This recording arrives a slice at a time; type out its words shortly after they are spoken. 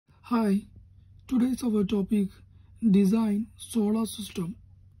Hi, today's our topic design solar system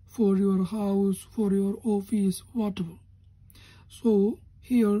for your house, for your office, whatever. So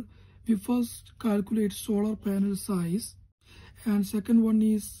here we first calculate solar panel size, and second one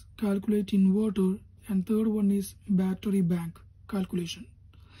is calculate inverter, and third one is battery bank calculation.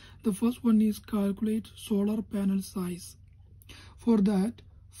 The first one is calculate solar panel size. For that,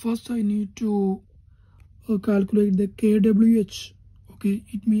 first I need to calculate the kWh. Okay,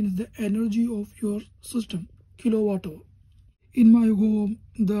 it means the energy of your system, kilowatt hour. In my home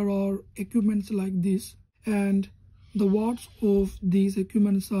there are equipments like this, and the watts of these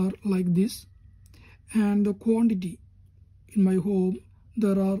equipments are like this, and the quantity in my home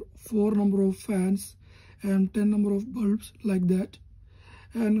there are 4 number of fans and 10 number of bulbs like that,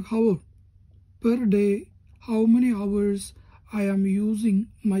 and hour per day how many hours I am using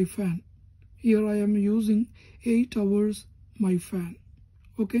my fan. Here I am using 8 hours my fan.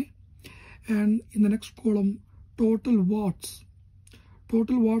 Okay, and in the next column total watts.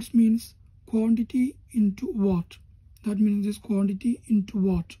 Total watts means quantity into watt. That means this quantity into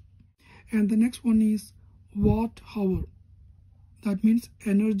watt. And the next one is watt hour. That means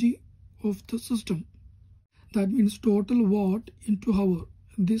energy of the system. That means total watt into hour.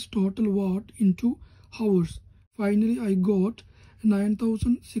 This total watt into hours. Finally I got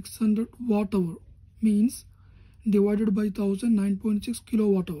 9600 watt hour, means divided by 1000, 9.6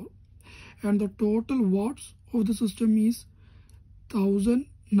 kilowatt hour, and the total watts of the system is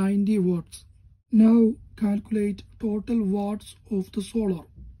 1090 watts. Now calculate total watts of the solar.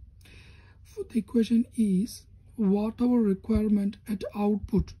 For the equation is watt hour requirement at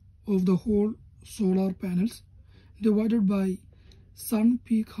output of the whole solar panels divided by sun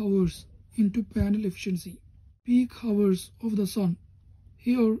peak hours into panel efficiency. Peak hours of the sun.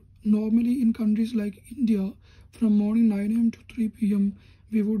 Here normally in countries like India, from morning 9 AM to 3 PM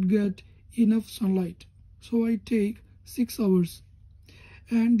we would get enough sunlight. So I take 6 hours.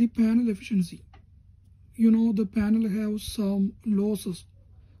 And the panel efficiency. The panel has some losses.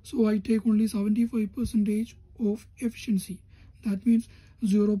 So I take only 75% of efficiency. That means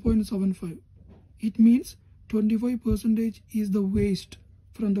 0.75. It means 25% is the waste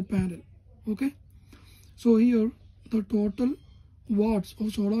from the panel. Okay. So here the total watts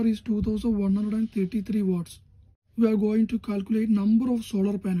of solar is 2133 watts. We are going to calculate number of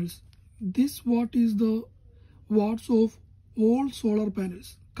solar panels. This watt is the watts of all solar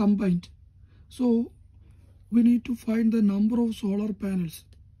panels combined. So we need to find the number of solar panels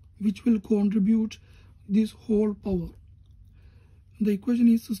which will contribute this whole power. The equation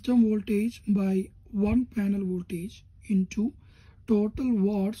is system voltage by one panel voltage into total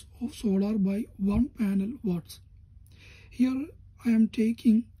watts of solar by one panel watts. Here I am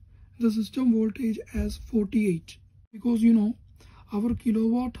taking the system voltage as 48 because our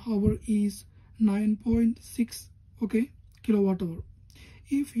kilowatt hour is 9.6 kilowatt hour.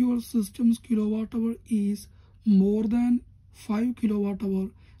 If your system's kilowatt hour is more than 5 kilowatt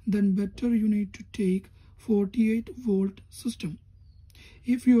hour, then better you need to take 48 volt system.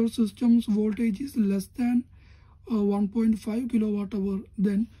 If your system's voltage is less than 1.5 kilowatt hour,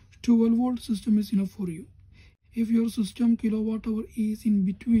 then 12 volt system is enough for you. If your system kilowatt hour is in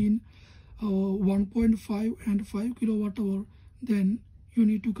between 1.5 and 5 kilowatt hour, then you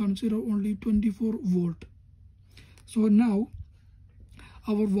need to consider only 24 volt. So now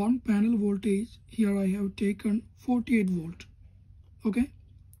our one panel voltage, here I have taken 48 volt. Okay,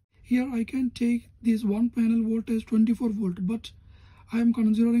 here I can take this one panel voltage 24 volt, but I am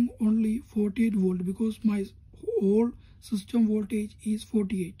considering only 48 volt because my whole system voltage is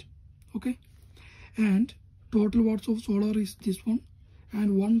 48. Okay, and total watts of solar is this one,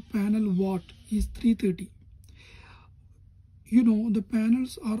 and one panel watt is 330. The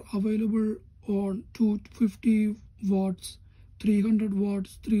panels are available on 250 watts, 300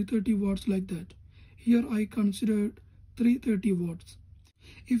 watts, 330 watts like that. Here I considered 330 watts.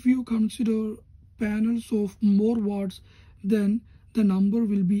 If you consider panels of more watts, then the number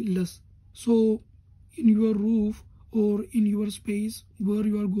will be less. So in your roof or in your space where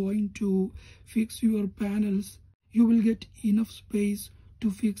you are going to fix your panels, you will get enough space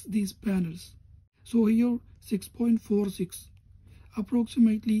to fix these panels. So here 6.46,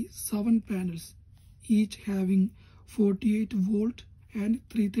 approximately 7 panels, each having 48 volt and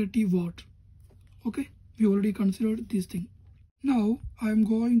 330 watt. Okay, we already considered this thing. Now I am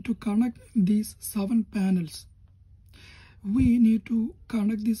going to connect these 7 panels. We need to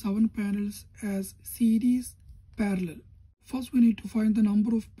connect these 7 panels as series parallel. First we need to find the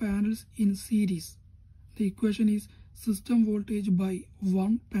number of panels in series. The equation is system voltage by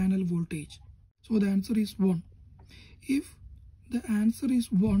one panel voltage. So the answer is 1. If the answer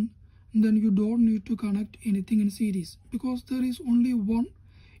is 1, then you don't need to connect anything in series because there is only one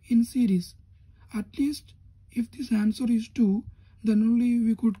in series. At least if this answer is 2, then only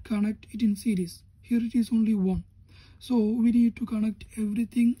we could connect it in series. Here it is only 1. So we need to connect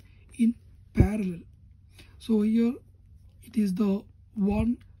everything in parallel. So here it is the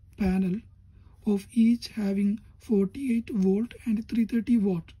one panel of each having 48 volt and 330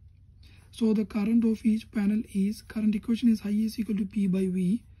 watt. So the current of each panel is, current equation is I is equal to P by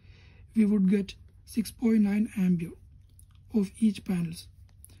V. We would get 6.9 ampere of each panels.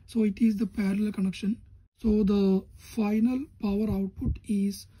 So it is the parallel connection. So the final power output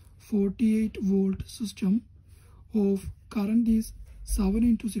is 48 volt system of current is 7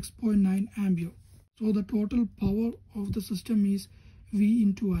 into 6.9 ampere. So the total power of the system is V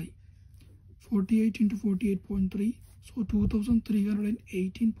into I. 48 into 48.3, so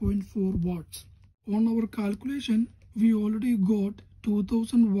 2318.4 watts. On our calculation, we already got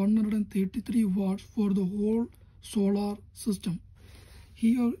 2133 watts for the whole solar system.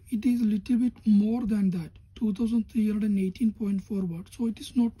 Here it is a little bit more than that, 2318.4 watts, so it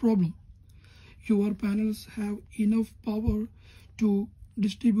is not problem. Your panels have enough power to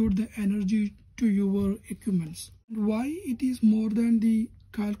distribute the energy to your equipments. Why it is more than the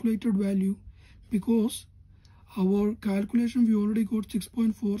calculated value? Because our calculation we already got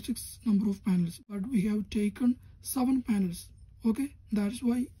 6.46 number of panels, but we have taken 7 panels. Okay, that's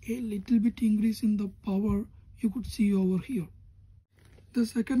why a little bit increase in the power you could see over here. The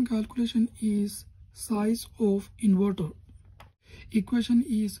second calculation is size of inverter. Equation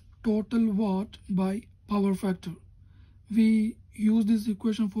is total watt by power factor. We use this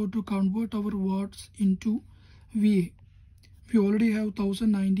equation to convert our watts into VA. We already have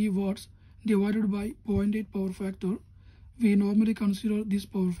 1090 watts divided by 0.8 power factor. We normally consider this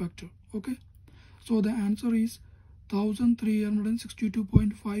power factor. Okay, so the answer is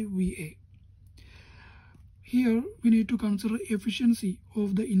 1362.5 VA. Here we need to consider efficiency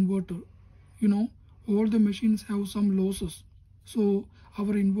of the inverter. You know, all the machines have some losses. So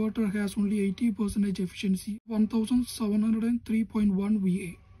our inverter has only 80% efficiency, 1703.1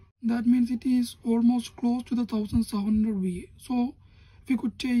 VA. That means it is almost close to the 1700 VA. So we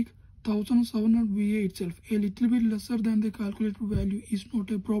could take 1700 VA itself. A little bit lesser than the calculated value is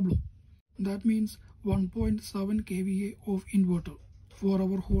not a problem. That means 1.7 kVA of inverter for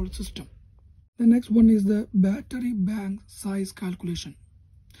our whole system. The next one is the battery bank size calculation.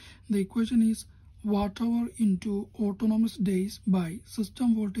 The equation is watt-hour into autonomous days by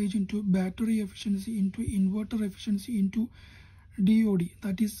system voltage into battery efficiency into inverter efficiency into DOD,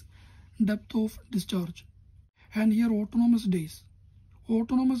 that is depth of discharge. And here autonomous days.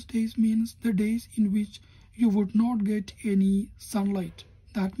 Autonomous days means the days in which you would not get any sunlight.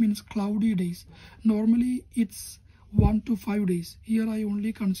 That means cloudy days. Normally it's 1 to 5 days. Here I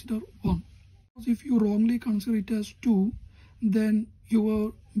only consider 1. If you wrongly consider it as 2, then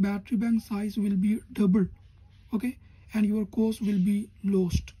your battery bank size will be double, okay, and your cost will be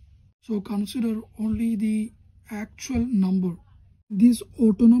lost. So consider only the actual number. These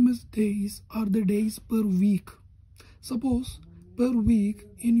autonomous days are the days per week. Suppose per week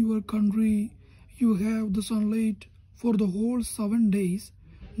in your country you have the sunlight for the whole 7 days,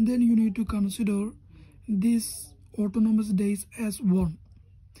 then you need to consider these autonomous days as 1.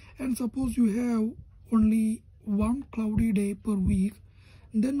 And suppose you have only 1 cloudy day per week,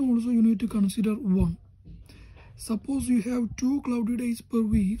 then also you need to consider 1. Suppose you have 2 cloudy days per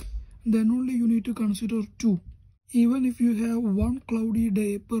week, then only you need to consider 2. Even if you have 1 cloudy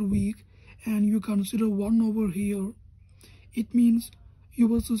day per week and you consider 1 over here, it means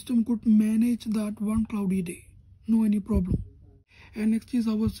your system could manage that 1 cloudy day, no any problem. And next is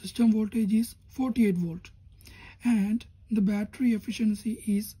our system voltage is 48 volt and the battery efficiency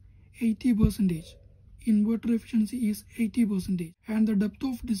is 80%. Inverter efficiency is 80% and the depth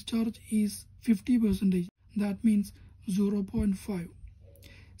of discharge is 50%. That means 0.5.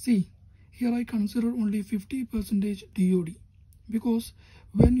 See, here I consider only 50% DOD because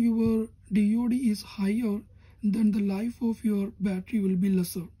when your DOD is higher, then the life of your battery will be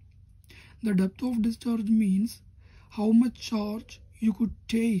lesser. The depth of discharge means how much charge you could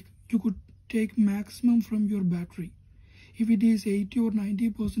take. You could take maximum from your battery. If it is 80 or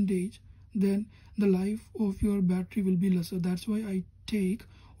 90%, then the life of your battery will be lesser. That's why I take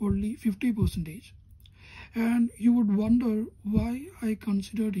only 50%. And you would wonder why I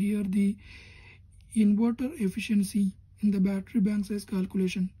considered here the inverter efficiency in the battery bank size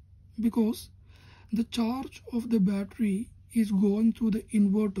calculation, because the charge of the battery is going through the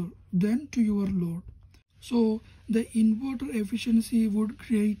inverter then to your load. So the inverter efficiency would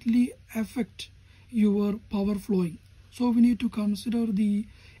greatly affect your power flowing. So we need to consider the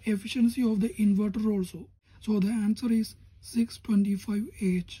efficiency of the inverter also. So the answer is 625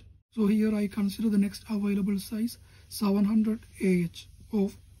 Ah. So here I consider the next available size 700 Ah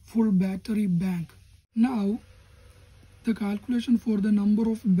of full battery bank. Now the calculation for the number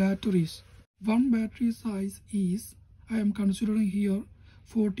of batteries. One battery size is, I am considering here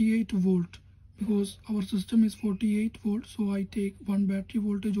 48 volt because our system is 48 volt, so I take one battery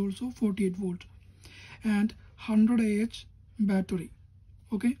voltage also 48 volt and 100 Ah battery.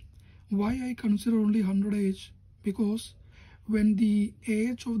 Okay, why I consider only 100 Ah? Because when the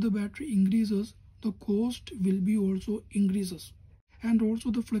age of the battery increases, the cost will be also increases, and also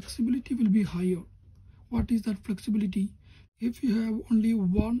the flexibility will be higher. What is that flexibility? If you have only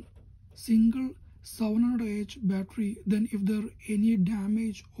one single 700 Ah battery, then if there any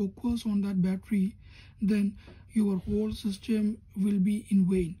damage occurs on that battery, then your whole system will be in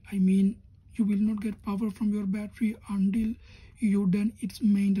vain. I mean, you will not get power from your battery until you done its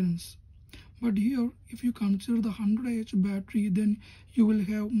maintenance. But here, if you consider the 100 Ah battery, then you will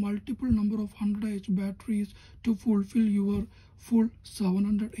have multiple number of 100 Ah batteries to fulfill your full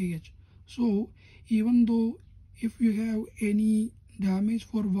 700 Ah. So even though if you have any damage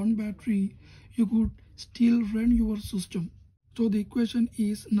for one battery, you could still run your system. So the equation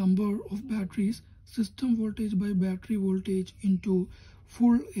is number of batteries, system voltage by battery voltage into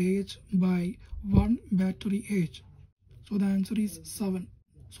full age by one battery age. So the answer is 7.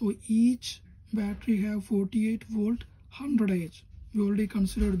 So each battery have 48 volt 100 Ah. We already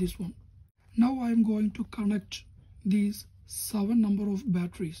considered this one. Now I am going to connect these 7 number of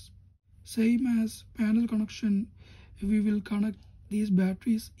batteries. Same as panel connection, we will connect these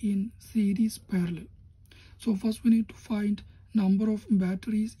batteries in series parallel. So first we need to find number of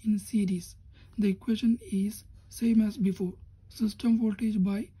batteries in series. The equation is same as before, system voltage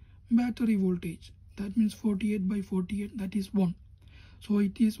by battery voltage. That means 48 by 48, that is 1. So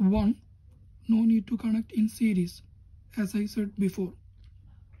it is 1. No need to connect in series, as I said before.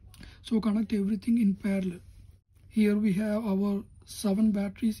 So connect everything in parallel. Here we have our 7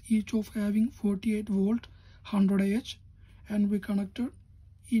 batteries, each of having 48 volt 100 Ah, and we connected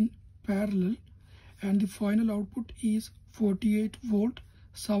in parallel, and the final output is 48 volt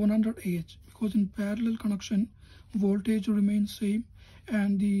 700 Ah, because in parallel connection voltage remains same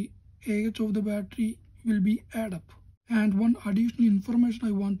and the Ah of the battery will be add up. And one additional information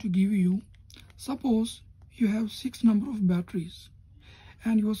I want to give you, suppose you have 6 number of batteries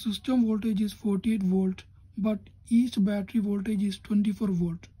and your system voltage is 48 volt, but each battery voltage is 24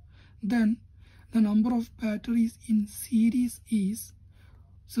 volt. Then the number of batteries in series is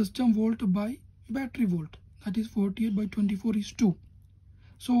system volt by battery volt, that is 48 by 24 is 2.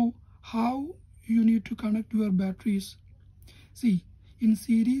 So how you need to connect your batteries? See, in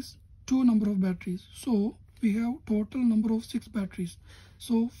series 2 number of batteries, so we have total number of 6 batteries.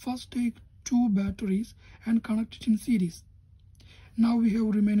 So first take 2 batteries and connect it in series. Now we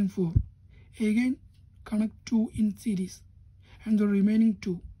have remaining 4. Again connect 2 in series, and the remaining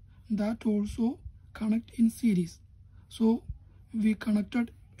 2, that also connect in series. So we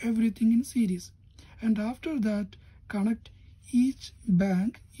connected everything in series, and after that connect each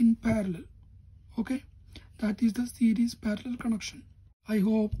bank in parallel. Okay, that is the series parallel connection. I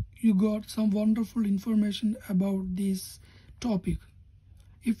hope you got some wonderful information about this topic.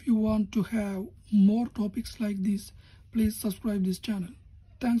 If you want to have more topics like this, please subscribe this channel.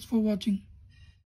 Thanks for watching.